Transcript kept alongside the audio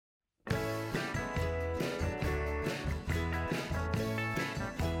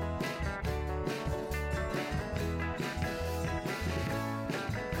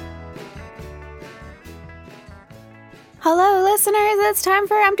Hello, listeners. It's time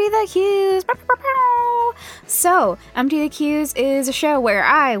for Empty the Cues. So, Empty the Cues is a show where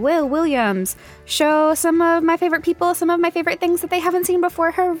I, Will Williams, show some of my favorite people, some of my favorite things that they haven't seen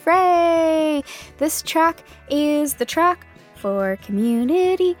before. Hooray! This track is the track for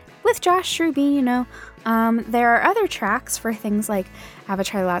Community with Josh Rubino. There are other tracks for things like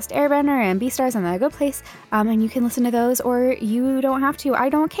Avatar: The Last Airbender and Beastars and The Good Place, and you can listen to those, or you don't have to. I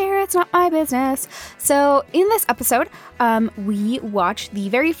don't care. It's not my business. So in this episode, we watch the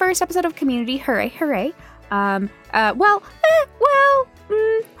very first episode of Community. Hooray, hooray.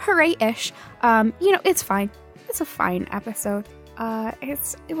 Hooray-ish. It's fine. It's a fine episode. It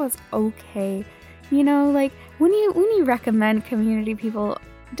was okay. Like when you recommend Community, people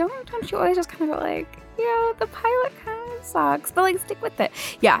don't you always just kind of go like, the pilot kind of sucks, but stick with it.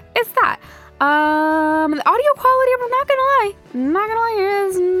 Yeah, it's that. The audio quality, I'm not gonna lie,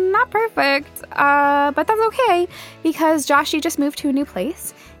 is not perfect. But that's okay because Joshy just moved to a new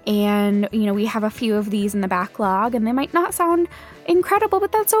place, and we have a few of these in the backlog, and they might not sound incredible,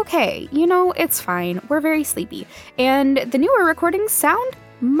 but that's okay. It's fine. We're very sleepy, and the newer recordings sound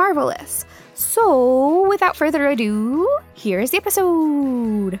marvelous. So, without further ado, here's the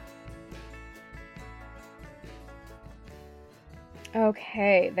episode.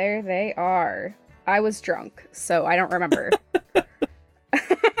 Okay, there they are. I was drunk, so I don't remember.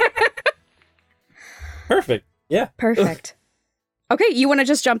 Perfect. Yeah. Perfect. Okay, you want to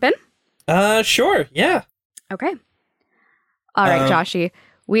just jump in? Sure. Yeah. Okay. All right, Joshy.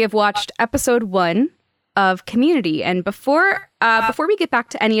 We have watched episode 1 of Community, and before we get back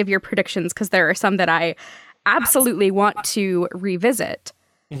to any of your predictions, because there are some that I absolutely want to revisit.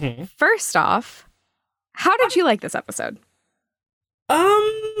 Mm-hmm. First off, how did you like this episode?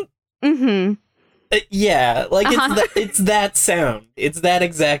 Yeah, it's that sound. It's that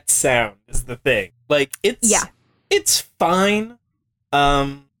exact sound is the thing. It's fine.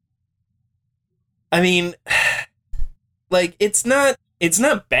 I mean, it's not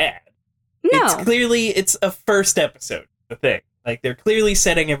bad. No. It's a first episode, the thing. They're clearly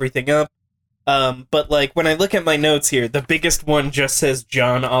setting everything up. But when I look at my notes here, the biggest one just says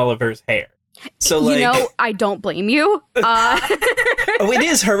John Oliver's hair. So I don't blame you. Oh, it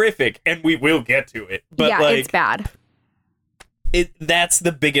is horrific, and we will get to it. But yeah, it's bad. That's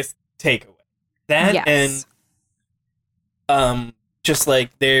the biggest takeaway. That yes. And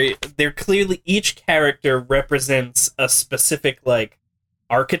they're clearly, each character represents a specific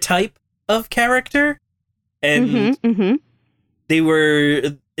archetype of character, and they're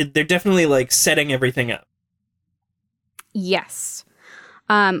definitely setting everything up. Yes.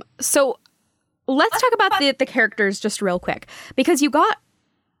 So let's talk about the characters just real quick, because you got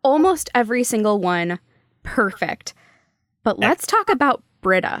almost every single one perfect. But let's talk about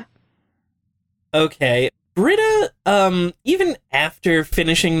Britta. Okay. Britta, even after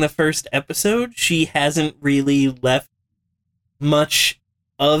finishing the first episode, she hasn't really left much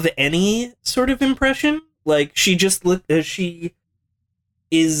of any sort of impression. She just she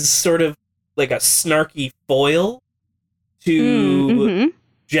is sort of like a snarky foil to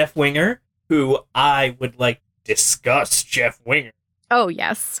Jeff Winger, who I would discuss Jeff Winger. Oh,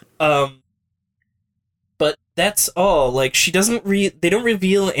 yes. But that's all. She doesn't they don't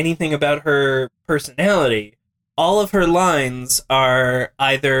reveal anything about her personality. All of her lines are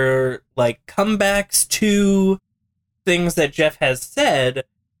either comebacks to things that Jeff has said,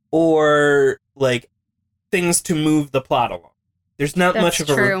 or things to move the plot along. There's not much of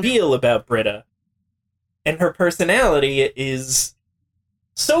a reveal about Britta, and her personality is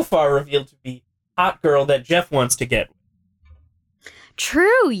so far revealed to be hot girl that Jeff wants to get with.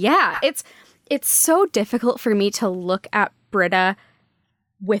 True, yeah. It's so difficult for me to look at Britta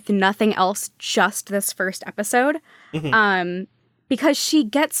with nothing else, just this first episode. Mm-hmm. Because she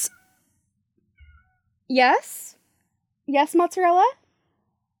gets... Yes? Yes, Mozzarella?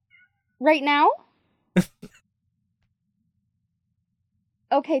 Right now?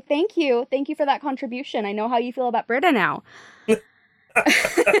 Okay, thank you. Thank you for that contribution. I know how you feel about Britta now.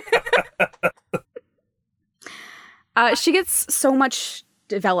 She gets so much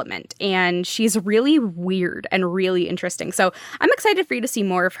development, and she's really weird and really interesting. So I'm excited for you to see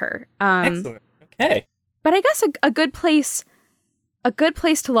more of her. Excellent. Okay. But I guess a good place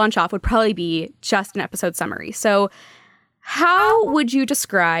to launch off would probably be just an episode summary. So how would you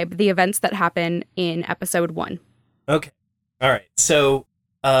describe the events that happen in episode 1? Okay. All right. So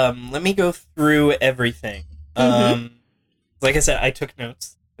let me go through everything. Like I said, I took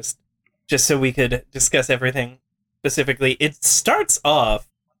notes just so we could discuss everything specifically. It starts off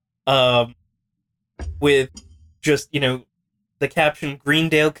with just, the caption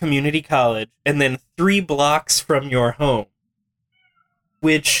Greendale Community College and then 3 blocks from your home,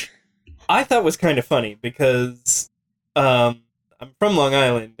 which I thought was kind of funny because I'm from Long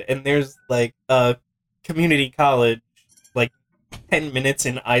Island and there's like a community college like 10 minutes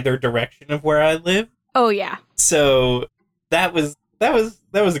in either direction of where I live. Oh yeah. So that was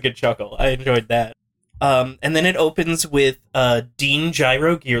a good chuckle. I enjoyed that. And then it opens with Dean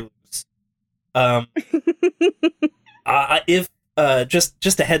Gyro Gearloose. If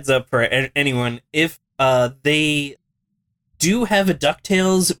just a heads up for anyone, if they do have a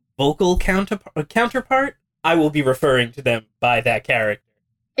DuckTales vocal counterpart, I will be referring to them by that character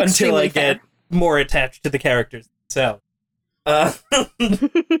until I get more attached to the characters themselves.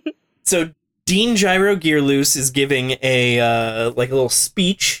 So Dean Gyro Gearloose is giving a like a little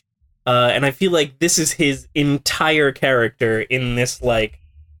speech, and I feel like this is his entire character in this like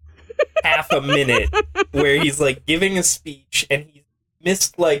half a minute where he's like giving a speech and he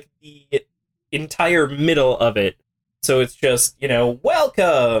missed like the entire middle of it. So it's just,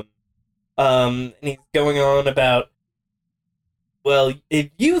 welcome. And he's going on about, well,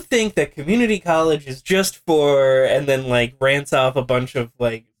 if you think that community college is just for, and then like rants off a bunch of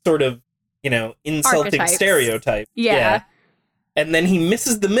like sort of, insulting archetypes. Stereotypes. Yeah. And then he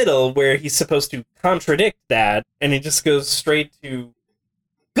misses the middle where he's supposed to contradict that, and he just goes straight to,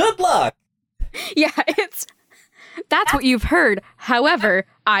 good luck. Yeah, that's what you've heard. However,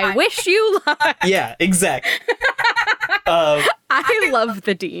 I wish you luck. Yeah, exactly. I love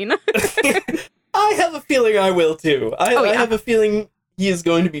the Dean. I have a feeling I will too. I have a feeling he is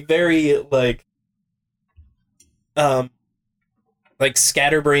going to be very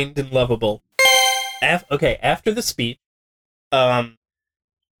scatterbrained and lovable. After the speech,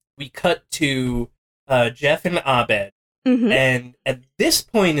 we cut to Jeff and Abed. Mm-hmm. And at this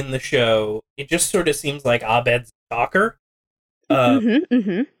point in the show, it just sort of seems like Abed's a stalker. And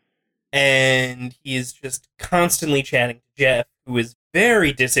he is just constantly chatting to Jeff, who is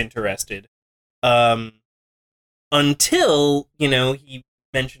very disinterested. Until, he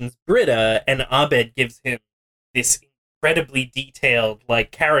mentions Britta, and Abed gives him this incredibly detailed,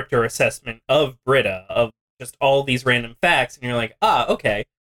 like, character assessment of Britta, of just all these random facts, and you're like, okay.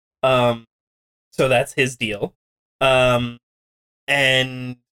 So that's his deal. And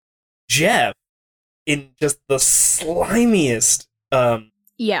Jeff, in just the slimiest,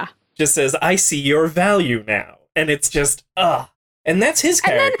 just says, I see your value now. And it's just, And that's his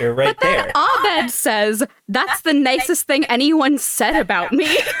character right there. Abed says, that's the nicest thing anyone said about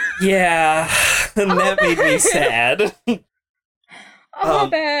me. Yeah, and that made me sad.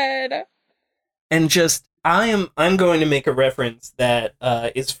 Abed. And just, I'm going to make a reference that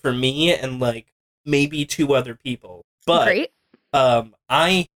is for me and like maybe 2 other people. But Great.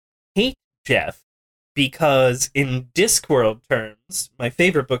 I hate Jeff because in Discworld terms, my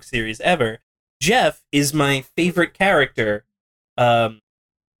favorite book series ever, Jeff is my favorite character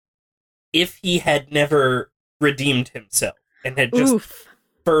if he had never redeemed himself and had just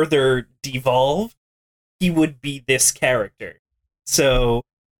further devolved, he would be this character. So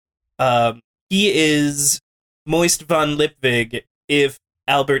he is Moist von Lipwig if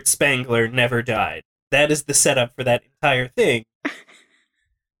Albert Spangler never died. That is the setup for that entire thing.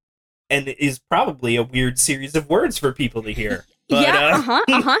 And it is probably a weird series of words for people to hear. But,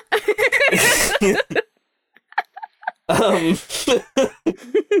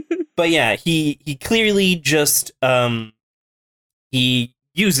 but yeah, he clearly just he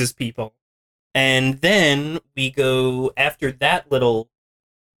uses people. And then we go, after that little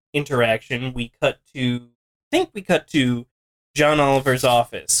interaction, we cut to John Oliver's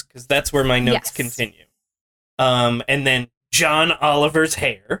office, because that's where my notes continue. And then John Oliver's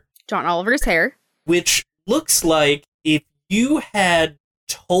hair. Which looks like if you had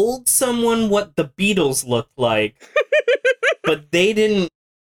told someone what the Beatles looked like, but they've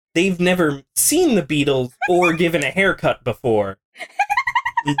never seen the Beatles or given a haircut before,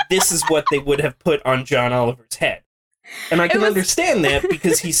 this is what they would have put on John Oliver's head. And I can understand that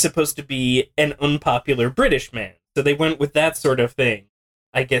because he's supposed to be an unpopular British man. So they went with that sort of thing,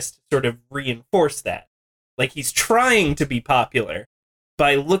 I guess, to sort of reinforce that. Like, he's trying to be popular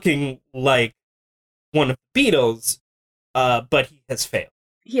by looking like one of the Beatles, but he has failed.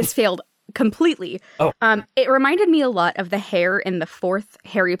 He has failed completely. Oh. It reminded me a lot of the hair in the 4th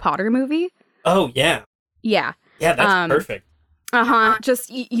Harry Potter movie. Oh, yeah. Yeah. Yeah, that's perfect.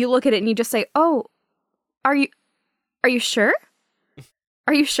 Just, you look at it and you just say, oh, are you sure?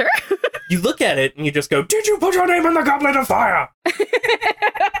 Are you sure? You look at it and you just go, did you put your name in the Goblet of Fire?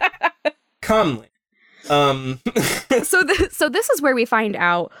 Calmly. So this is where we find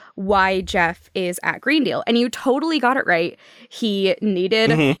out why Jeff is at Greendale. And you totally got it right. He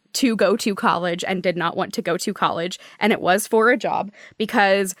needed to go to college and did not want to go to college. And it was for a job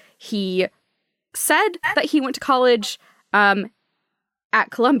because he said that he went to college at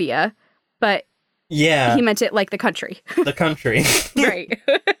Columbia, but he meant it like the country. The country. Right.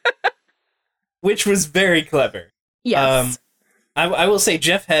 Which was very clever. Yes. I will say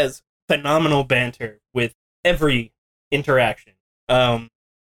Jeff has phenomenal banter with every interaction. But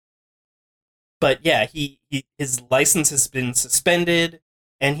yeah, his license has been suspended,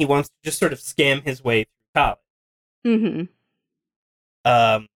 and he wants to just sort of scam his way through college. Mm-hmm.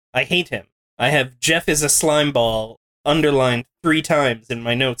 I hate him. I have Jeff is a slime ball underlined 3 times in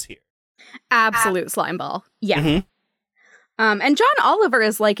my notes here. Absolute slime ball. Yeah. Mm-hmm. And John Oliver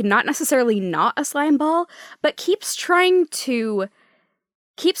is like not necessarily not a slime ball, but keeps trying to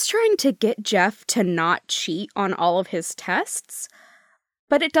get Jeff to not cheat on all of his tests.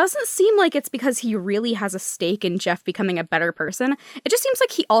 But it doesn't seem like it's because he really has a stake in Jeff becoming a better person. It just seems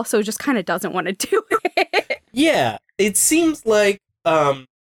like he also just kind of doesn't want to do it. Yeah, it seems like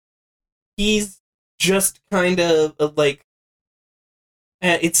he's just kind of like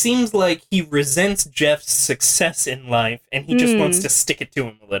it seems like he resents Jeff's success in life, and he just wants to stick it to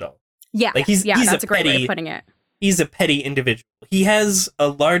him a little. Yeah, like he's that's a great way of putting it. He's a petty individual. He has a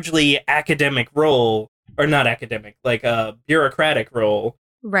largely academic role, or not academic, like a bureaucratic role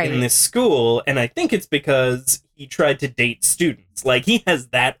in this school, and I think it's because he tried to date students. Like, he has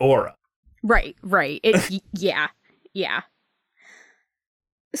that aura. Right. Yeah.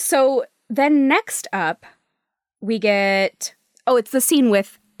 So then next up, we get... Oh, it's the scene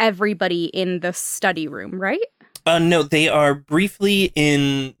with everybody in the study room, right? No, they are briefly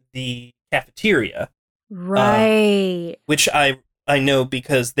in the cafeteria. Right. Which I know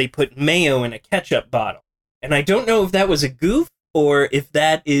because they put mayo in a ketchup bottle. And I don't know if that was a goof or if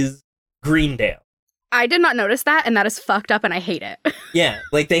that is Greendale. I did not notice that, and that is fucked up, and I hate it. Yeah,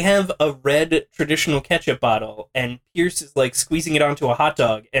 like they have a red traditional ketchup bottle, and Pierce is like squeezing it onto a hot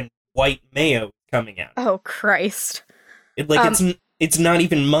dog, and white mayo coming out. Oh, Christ. It's not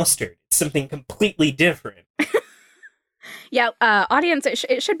even mustard. It's something completely different. Yeah, audience,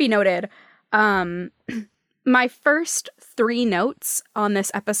 it should be noted. My first 3 notes on this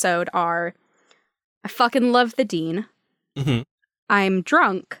episode are, I fucking love the Dean. Mm-hmm. I'm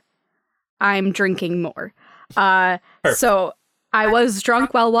drunk. I'm drinking more. So I was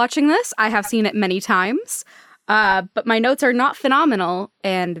drunk while watching this. I have seen it many times. But my notes are not phenomenal,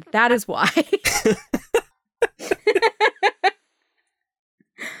 and that is why.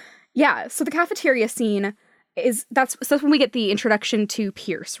 Yeah, so the cafeteria scene that's when we get the introduction to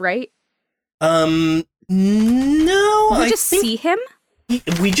Pierce, right? No. We just see him?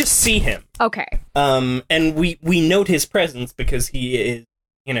 We just see him. Okay. And we note his presence because he is,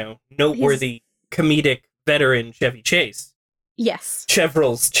 noteworthy comedic veteran Chevy Chase. Yes.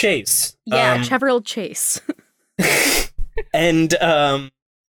 Chevrolet's Chase. Yeah, Chevrolet Chase. And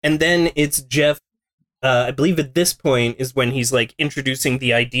then it's Jeff. I believe at this point is when he's like introducing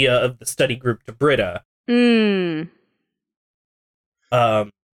the idea of the study group to Britta. And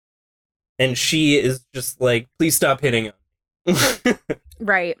she is just like, please stop hitting him.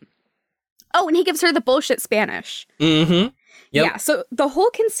 Right. Oh, and he gives her the bullshit Spanish. Mm-hmm. Yep. Yeah, so the whole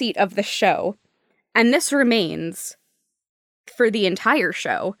conceit of the show, and this remains for the entire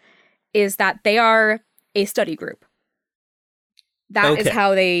show, is that they are a study group. That is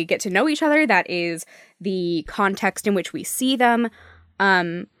how they get to know each other. That is the context in which we see them.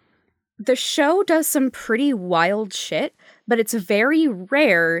 The show does some pretty wild shit, but it's very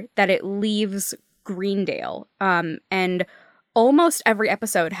rare that it leaves Greendale. And almost every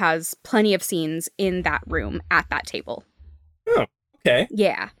episode has plenty of scenes in that room at that table. Oh, okay.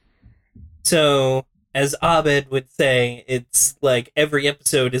 Yeah. So, as Abed would say, it's like every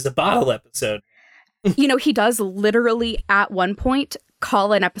episode is a bottle episode. He does literally at one point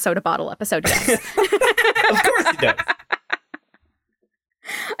call an episode a bottle episode. Yes. Of course he does.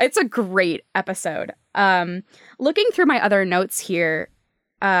 It's a great episode. Looking through my other notes here,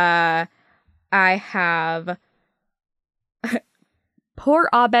 I have poor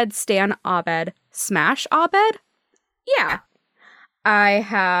Abed, stan Abed, smash Abed. Yeah. I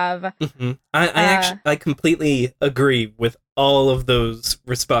have. Mm-hmm. I completely agree with all of those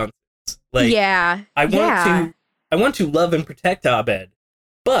responses. Like, yeah, I want to love and protect Abed,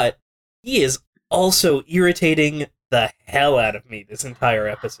 but he is also irritating the hell out of me this entire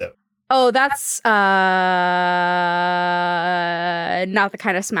episode. Oh, that's not the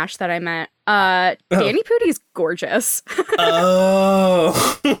kind of smash that I meant. Danny Pudi's gorgeous.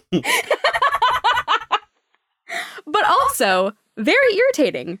 Oh. Also, very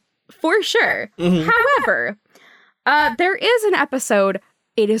irritating, for sure. Mhm. However, there is an episode,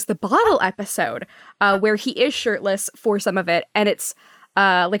 it is the bottle episode, where he is shirtless for some of it, and it's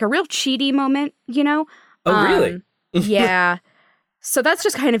like a real cheaty moment, you know? Oh, really? Yeah. So that's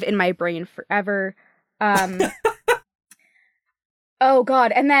just kind of in my brain forever. Oh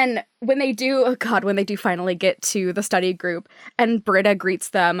god, and then when they do finally get to the study group and Britta greets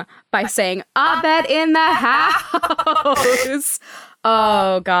them by saying, Abed in the house!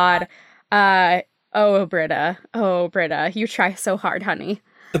 Oh god. Oh Britta, you try so hard, honey.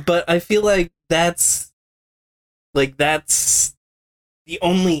 But I feel like that's the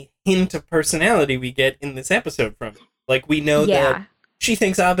only hint of personality we get in this episode from her. Like, we know that she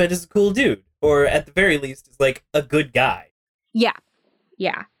thinks Abed is a cool dude, or at the very least is like a good guy. Yeah.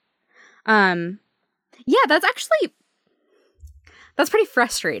 That's pretty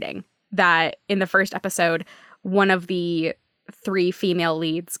frustrating that in the first episode, one of the 3 female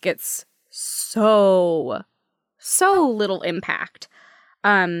leads gets so little impact.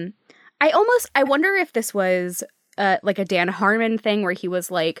 I wonder if this was like a Dan Harmon thing where he was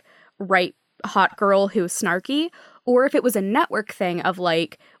like, right, hot girl who's snarky, or if it was a network thing of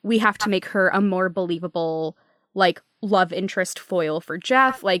like, we have to make her a more believable, like, love interest foil for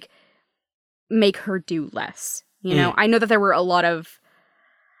Jeff, like, make her do less, you know? I know that there were a lot of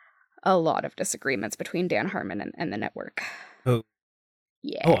disagreements between Dan Harmon and the network. Oh.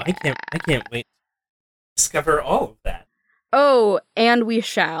 Yeah. Oh, I can't wait to discover all of that. Oh, and we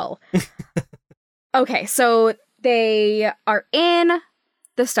shall. Okay, so they are in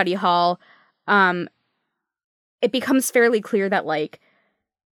the study hall. It becomes fairly clear that, like,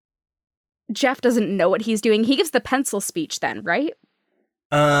 Jeff doesn't know what he's doing. He gives the pencil speech then, right?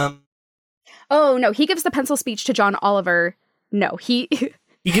 Oh, no, he gives the pencil speech to John Oliver. No, he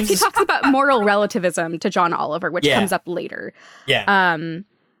talks about moral relativism to John Oliver, which comes up later. Yeah.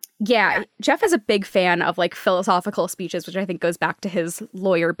 Jeff is a big fan of, like, philosophical speeches, which I think goes back to his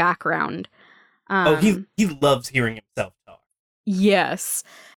lawyer background. He loves hearing himself talk. Yes.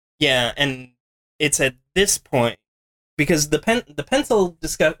 Yeah, and it's at this point, because the pencil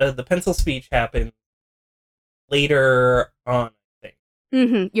speech happened later on, I think.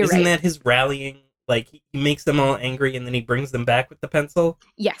 Mm-hmm, you're right. Isn't that his rallying? Like, he makes them all angry and then he brings them back with the pencil?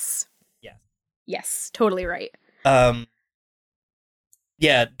 Yes. Yeah. Yes, totally right.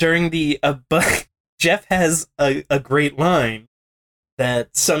 Yeah, during the... Jeff has a great line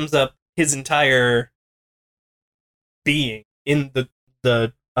that sums up his entire being in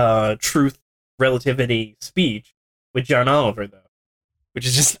the truth relativity speech with John Oliver, though. Which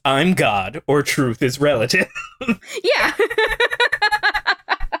is just, I'm God, or truth is relative. Yeah.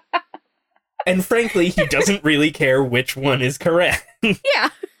 And frankly, he doesn't really care which one is correct. Yeah.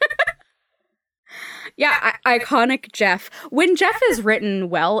 Yeah, iconic Jeff. When Jeff is written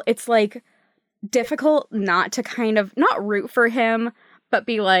well, it's, like, difficult not to kind of, not root for him, but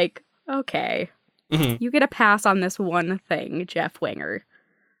be like, okay, you get a pass on this one thing, Jeff Winger.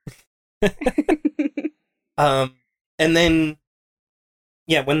 And then,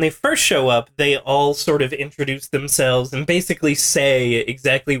 yeah, when they first show up, they all sort of introduce themselves and basically say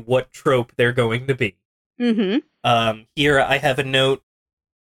exactly what trope they're going to be. Mm-hmm. Here I have a note.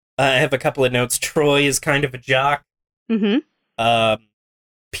 I have a couple of notes. Troy is kind of a jock. Mm-hmm.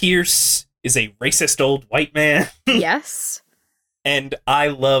 Pierce is a racist old white man. Yes. And I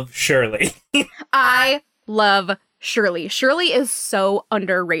love Shirley. I love Shirley. Shirley is so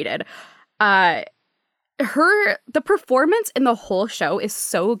underrated. The performance in the whole show is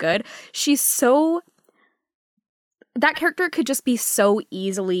so good. That character could just be so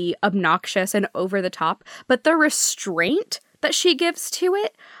easily obnoxious and over the top, but the restraint that she gives to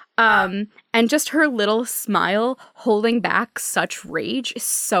it, and just her little smile holding back such rage is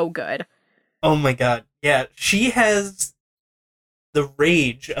so good. Oh my god. Yeah, she has the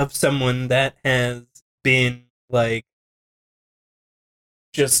rage of someone that has been, like,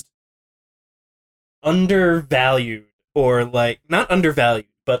 just undervalued, or, like, not undervalued,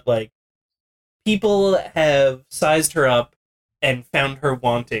 but, like, people have sized her up and found her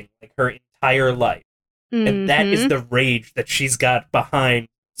wanting, like, her entire life. And that is the rage that she's got behind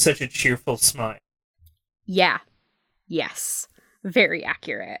such a cheerful smile. Yeah. Yes. Very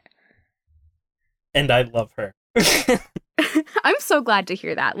accurate. And I love her. I'm so glad to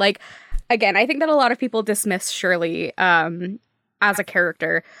hear that. Like, again, I think that a lot of people dismiss Shirley as a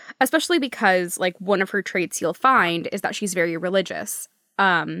character, especially because, like, one of her traits you'll find is that she's very religious.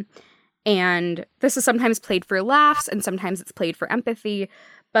 And this is sometimes played for laughs and sometimes it's played for empathy,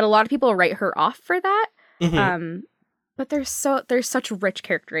 but a lot of people write her off for that. But there's such rich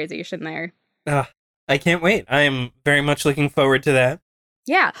characterization there. I I can't wait. I am very much looking forward to that.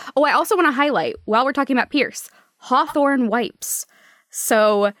 Yeah. Oh, I also want to highlight, while we're talking about Pierce, Hawthorne wipes.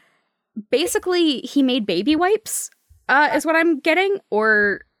 So basically, he made baby wipes, is what I'm getting,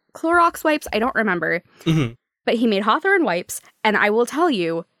 or Clorox wipes. I don't remember. Mm-hmm. But he made Hawthorne wipes, and I will tell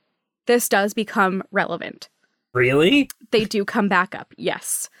you, this does become relevant. Really? They do come back up,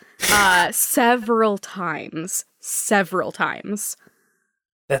 yes. Several times. Several times.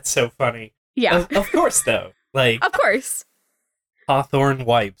 That's so funny. Yeah. Of course, though. Like, Of course. Hawthorne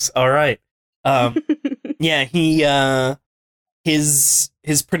wipes. All right. Yeah, he his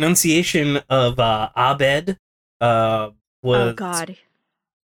pronunciation of Abed was Oh, God.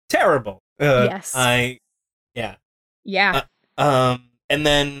 terrible. Yes. Yeah. Yeah. And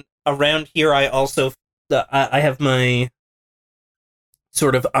then around here, I also I have my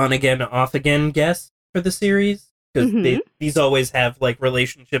sort of on again, off again guess for the series because these always have like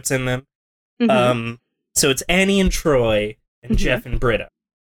relationships in them. Mm-hmm. So it's Annie and Troy and Jeff and Britta.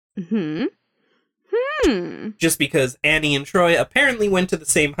 Mm-hmm. Just because Annie and Troy apparently went to the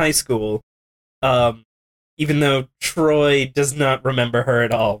same high school, even though Troy does not remember her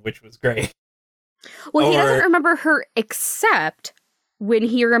at all, which was great. Well, he doesn't remember her except when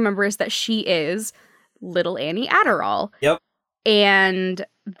he remembers that she is little Annie Adderall. Yep. And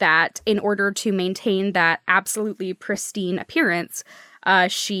that in order to maintain that absolutely pristine appearance,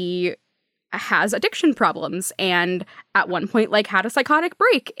 she has addiction problems and at one point like had a psychotic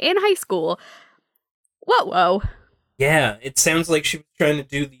break in high school. Whoa. Yeah, it sounds like she was trying to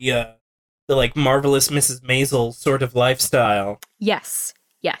do the like Marvelous Mrs. Maisel sort of lifestyle. Yes.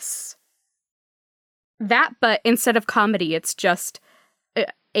 That, but instead of comedy, it's just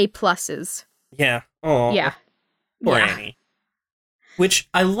A pluses. Yeah. Oh. Yeah. Poor Annie. Which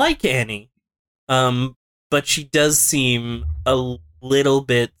I like Annie, but she does seem a little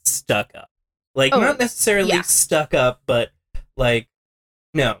bit stuck up. Like not necessarily stuck up, but like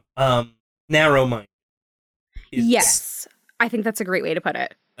narrow-minded. Yes, I think that's a great way to put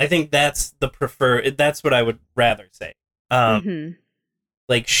it. I think that's that's what I would rather say.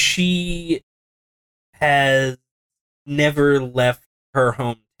 Like she has never left her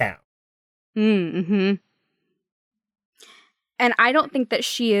hometown. Mm-hmm. And I don't think that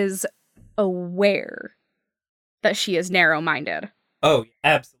she is aware that she is narrow-minded. Oh,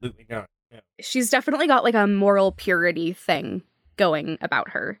 absolutely not. No. She's definitely got like a moral purity thing going about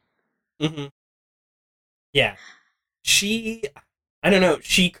her. Mm-hmm. Yeah. I don't know,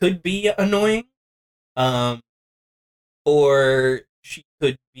 she could be annoying. Or she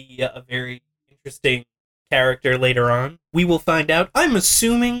could be a very interesting character later on. We will find out. I'm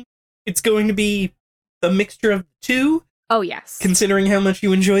assuming it's going to be a mixture of the two. Oh, yes. Considering how much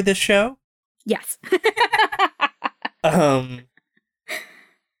you enjoy this show. Yes. And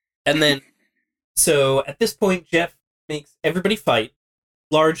then, so at this point, Jeff makes everybody fight,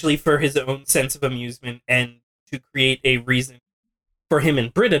 largely for his own sense of amusement and to create a reason for him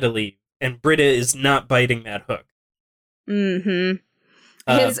and Britta to leave. And Britta is not biting that hook. Mm-hmm.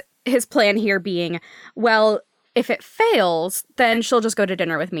 His plan here being, well, if it fails, then she'll just go to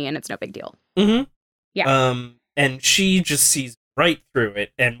dinner with me and it's no big deal. Mm-hmm. Yeah. And she just sees right through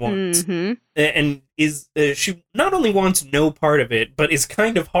it and wants, and is, she not only wants no part of it, but is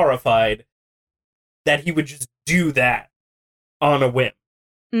kind of horrified that he would just do that on a whim.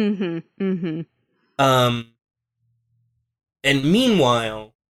 And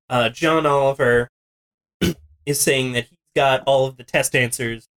meanwhile, John Oliver is saying that he's got all of the test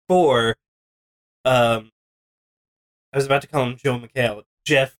answers for, I was about to call him Joe McHale,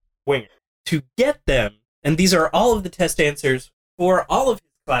 Jeff Winger. To get them, and these are all of the test answers for all of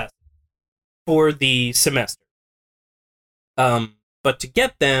his classes for the semester. But to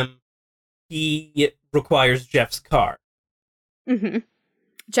get them, he requires Jeff's car.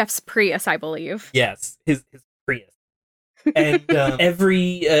 Jeff's Prius, I believe. Yes, his Prius. And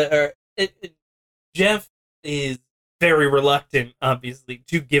Jeff is very reluctant, obviously,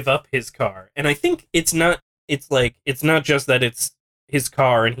 to give up his car. And I think it's not just that it's his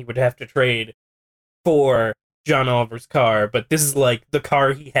car and he would have to trade for John Oliver's car, but this is like the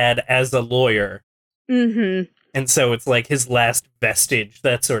car he had as a lawyer. And so it's like his last vestige,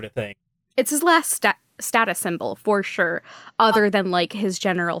 that sort of thing. It's his last status symbol, for sure, other than like his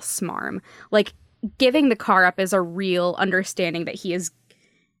general smarm. Like, giving the car up is a real understanding that he is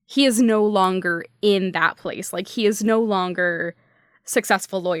no longer in that place. Like, he is no longer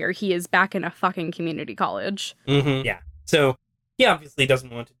successful lawyer. He is back in a fucking community college. Yeah. So he obviously doesn't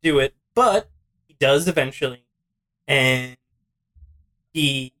want to do it, but he does eventually. And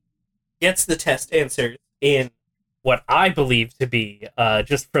he gets the test answers in what I believe to be,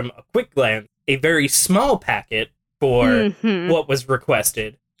 just from a quick glance, a very small packet for what was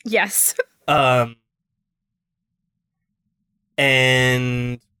requested. Yes.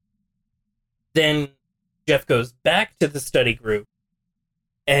 And then Jeff goes back to the study group,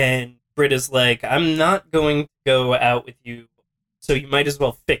 and Britta's like, I'm not going to go out with you, so you might as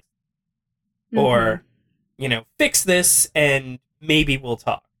well fix it. Or, fix this and maybe we'll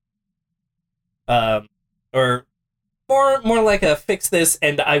talk. Or more like a fix this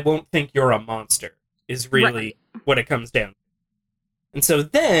and I won't think you're a monster is really what it comes down to. And so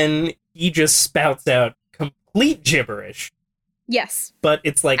then he just spouts out complete gibberish. Yes. But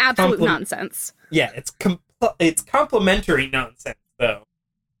it's like absolute nonsense. Yeah, it's complimentary nonsense though.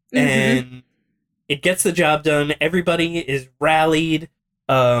 And it gets the job done. Everybody is rallied.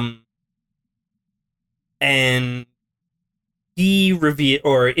 And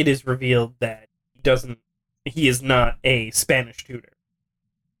it is revealed that he is not a Spanish tutor.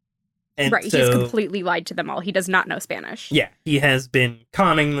 And right, he's completely lied to them all. He does not know Spanish. Yeah, he has been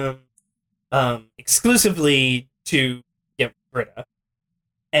conning them exclusively to get Britta.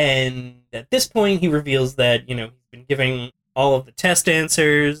 And at this point, he reveals that, he's been giving all of the test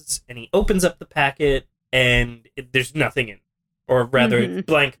answers, and he opens up the packet, and there's nothing in it. Or rather, it's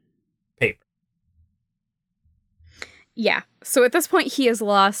blank paper. Yeah, so at this point, he has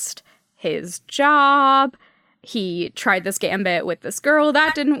lost his job. He tried this gambit with this girl.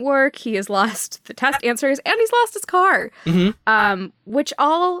 That didn't work. He has lost the test answers, and he's lost his car. Which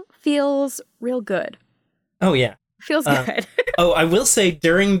all feels real good. Oh, yeah. Feels good. I will say,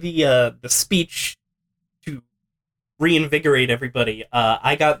 during the speech to reinvigorate everybody,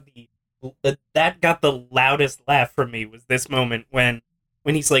 that got the loudest laugh from me was this moment when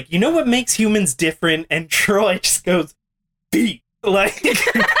he's like, you know what makes humans different? And Troy just goes, beat. Like,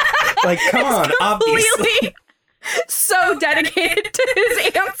 come on, obviously. So dedicated to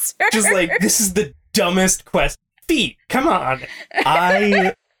his answer. Just like, this is the dumbest question. Feet, come on.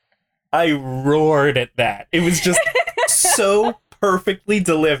 I roared at that. It was just so perfectly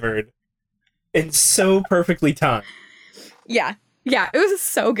delivered and so perfectly timed. Yeah, it was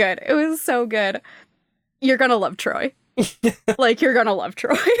so good. It was so good. You're gonna love Troy. You're gonna love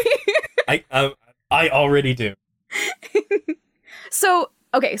Troy. I already do. So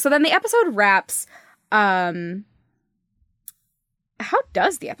then the episode wraps. How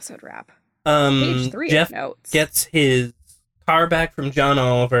does the episode wrap? Page 3 Jeff of notes. Gets his car back from John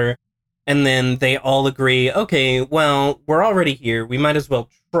Oliver, and then they all agree, okay, well, we're already here. We might as well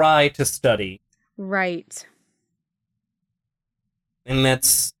try to study. Right. And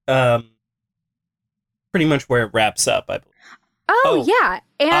that's pretty much where it wraps up, I believe. Oh, yeah.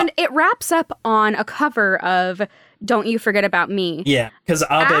 And it wraps up on a cover of Don't You Forget About Me. Yeah, because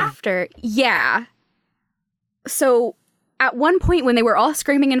Abed... So, at one point when they were all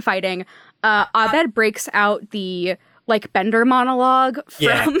screaming and fighting, Abed breaks out the, Bender monologue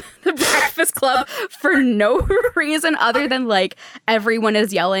from the Breakfast Club for no reason other than, everyone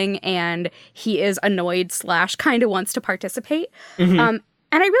is yelling and he is annoyed / kind of wants to participate. And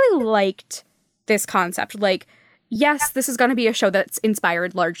I really liked this concept. Yes, this is going to be a show that's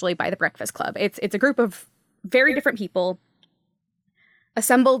inspired largely by the Breakfast Club. It's a group of very different people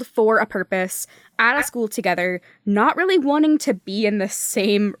assembled for a purpose at a school together, not really wanting to be in the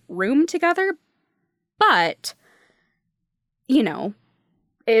same room together, but,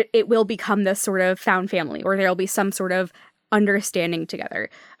 it will become this sort of found family, or there'll be some sort of understanding together.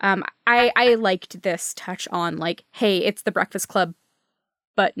 I liked this touch on, hey, it's the Breakfast Club,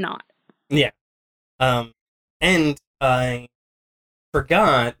 but not. Yeah. And I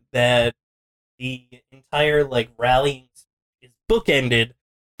forgot that the entire, rallying is bookended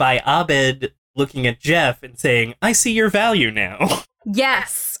by Abed looking at Jeff and saying, I see your value now.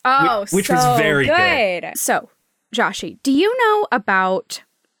 Yes. Oh, which so was very good. So, Joshi, do you know about,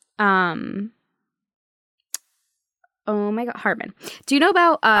 oh my God, Harmon. Do you know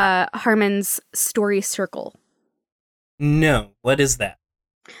about Harmon's story circle? No. What is that?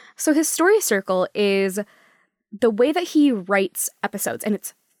 So his story circle is the way that he writes episodes, and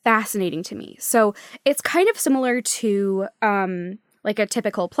it's fascinating to me. So it's kind of similar to a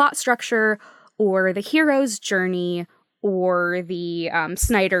typical plot structure or the hero's journey or the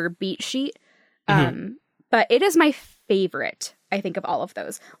Snyder beat sheet. But it is my favorite, I think, of all of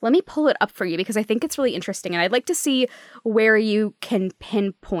those. Let me pull it up for you because I think it's really interesting, and I'd like to see where you can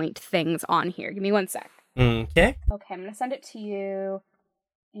pinpoint things on here. Give me 1 sec. Okay. Okay, I'm going to send it to you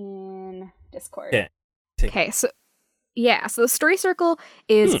in Discord. Yeah. Okay, so the story circle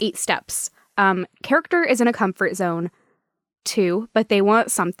is 8 steps. Character is in a comfort zone. 2, but they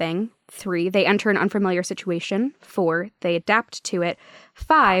want something. 3, they enter an unfamiliar situation. 4, they adapt to it.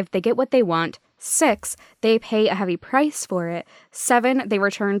 5, they get what they want. 6, they pay a heavy price for it. 7, they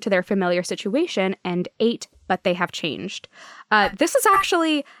return to their familiar situation. And 8, but they have changed. This is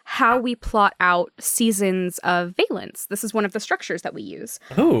actually how we plot out seasons of Valence. This is one of the structures that we use.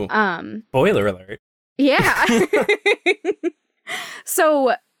 Oh, spoiler alert. Yeah.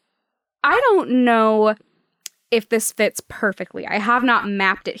 So I don't know if this fits perfectly. I have not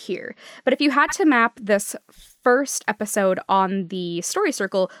mapped it here. But if you had to map this first episode on the story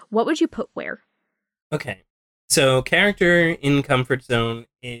circle, what would you put where? Okay. So character in comfort zone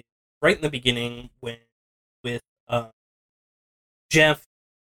is right in the beginning with Jeff,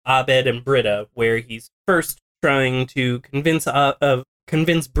 Abed, and Britta, where he's first trying to convince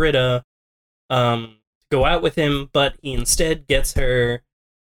Britta to go out with him, but he instead gets her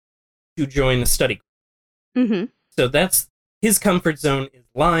to join the study group. Mm-hmm. So that's his comfort zone, is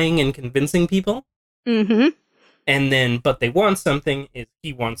lying and convincing people. Mm-hmm. And then, but they want something, is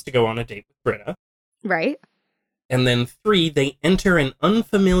he wants to go on a date with Britta. Right. And then 3, they enter an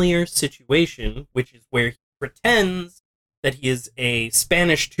unfamiliar situation, which is where he pretends that he is a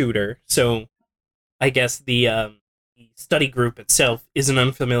Spanish tutor. So I guess the study group itself is an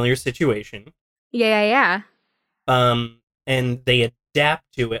unfamiliar situation. Yeah. And they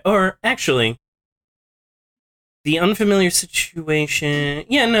adapt to it. Or actually, the unfamiliar situation.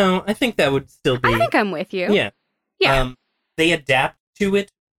 Yeah, no, I think that would still be. I think I'm with you. Yeah. Yeah. They adapt to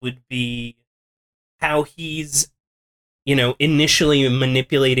it would be how he's, initially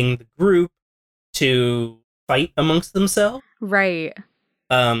manipulating the group to fight amongst themselves. Right.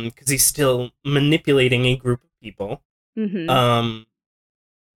 Because he's still manipulating a group of people. Mm-hmm.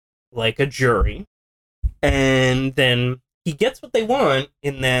 Like a jury. And then he gets what they want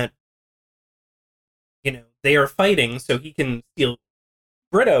in that, they are fighting so he can steal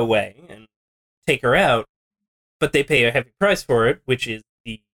Britta away and take her out, but they pay a heavy price for it, which is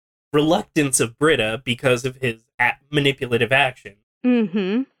the reluctance of Britta because of his manipulative action.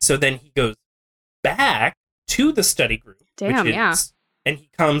 Mm-hmm. So then he goes back to the study group. Damn, yeah. And he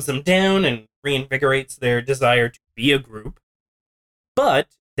calms them down and reinvigorates their desire to be a group. But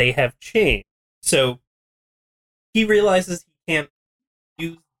they have changed. So he realizes he can't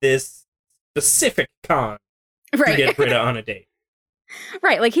use this specific con to get Britta on a date.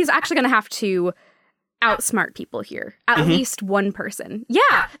 Right, like he's actually going to have to outsmart people here. At least one person.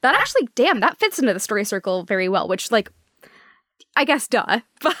 Yeah, that actually, that fits into the story circle very well, which, I guess, duh.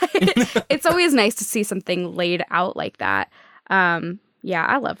 But it's always nice to see something laid out like that. Yeah,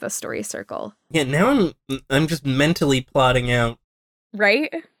 I love the story circle. Yeah, now I'm just mentally plotting out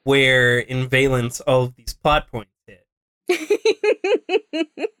right where in Valence all of these plot points hit.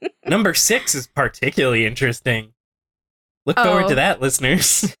 Number 6 is particularly interesting. Look forward to that,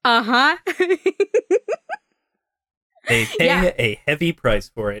 listeners. Uh-huh. They pay a heavy price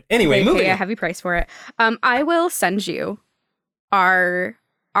for it. Anyway, moving on. They pay a heavy price for it. I will send you our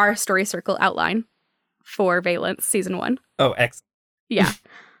story circle outline for Valence season 1. Oh, excellent. Yeah.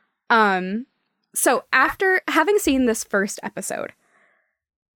 So after having seen this first episode,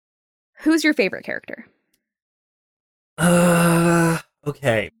 who's your favorite character?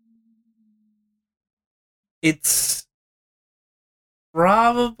 Okay. It's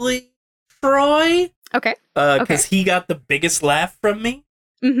probably Troy. Okay. Because he got the biggest laugh from me.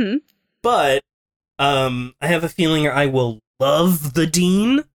 Mm-hmm. But, I have a feeling I will love the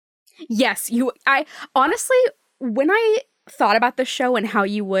Dean. Yes, I honestly, when I thought about the show and how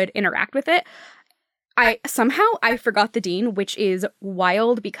you would interact with it, I forgot the Dean, which is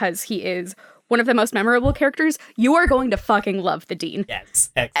wild because he is one of the most memorable characters. You are going to fucking love the Dean.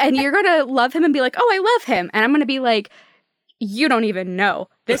 Yes. Excellent. And you're going to love him and be like, oh, I love him. And I'm going to be like, you don't even know.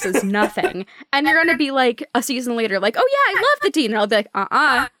 This is nothing. And you're going to be like, a season later, like, oh yeah, I love the Dean. And I'll be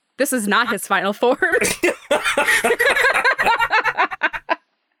like, this is not his final form.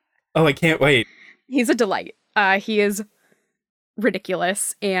 Oh, I can't wait. He's a delight. He is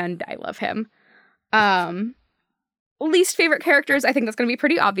ridiculous, and I love him. Least favorite characters, I think that's going to be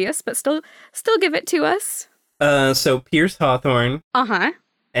pretty obvious, but still give it to us. So Pierce Hawthorne. Uh-huh.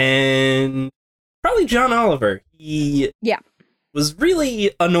 And probably John Oliver. He was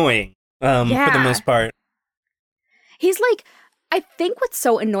really annoying for the most part. He's like, I think what's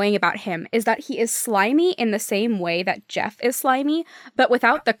so annoying about him is that he is slimy in the same way that Jeff is slimy, but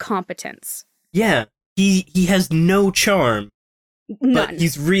without the competence. Yeah, he has no charm. None. But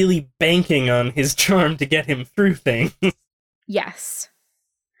he's really banking on his charm to get him through things. Yes.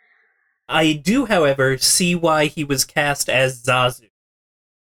 I do, however, see why he was cast as Zazu.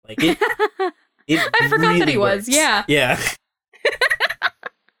 Like, it I forgot really that he works. was, yeah. Yeah.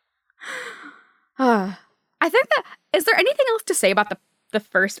 I think that, is there anything else to say about the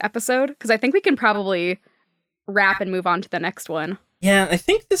first episode? Because I think we can probably wrap and move on to the next one. Yeah, I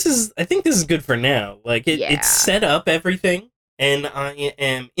think this is good for now. Like it set up everything, and I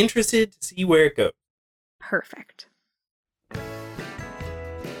am interested to see where it goes. Perfect.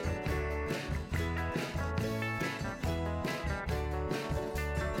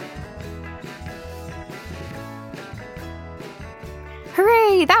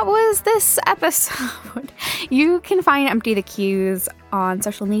 Hooray! That was this episode. You can find Empty the Cues on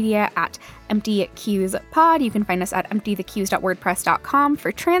social media at Empty Cues Pod. You can find us at emptythecues.wordpress.com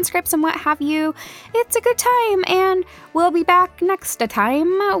for transcripts and what have you. It's a good time, and we'll be back next time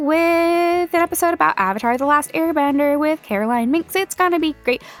with an episode about Avatar: The Last Airbender with Caroline Minks. It's gonna be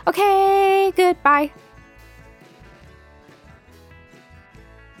great. Okay, goodbye.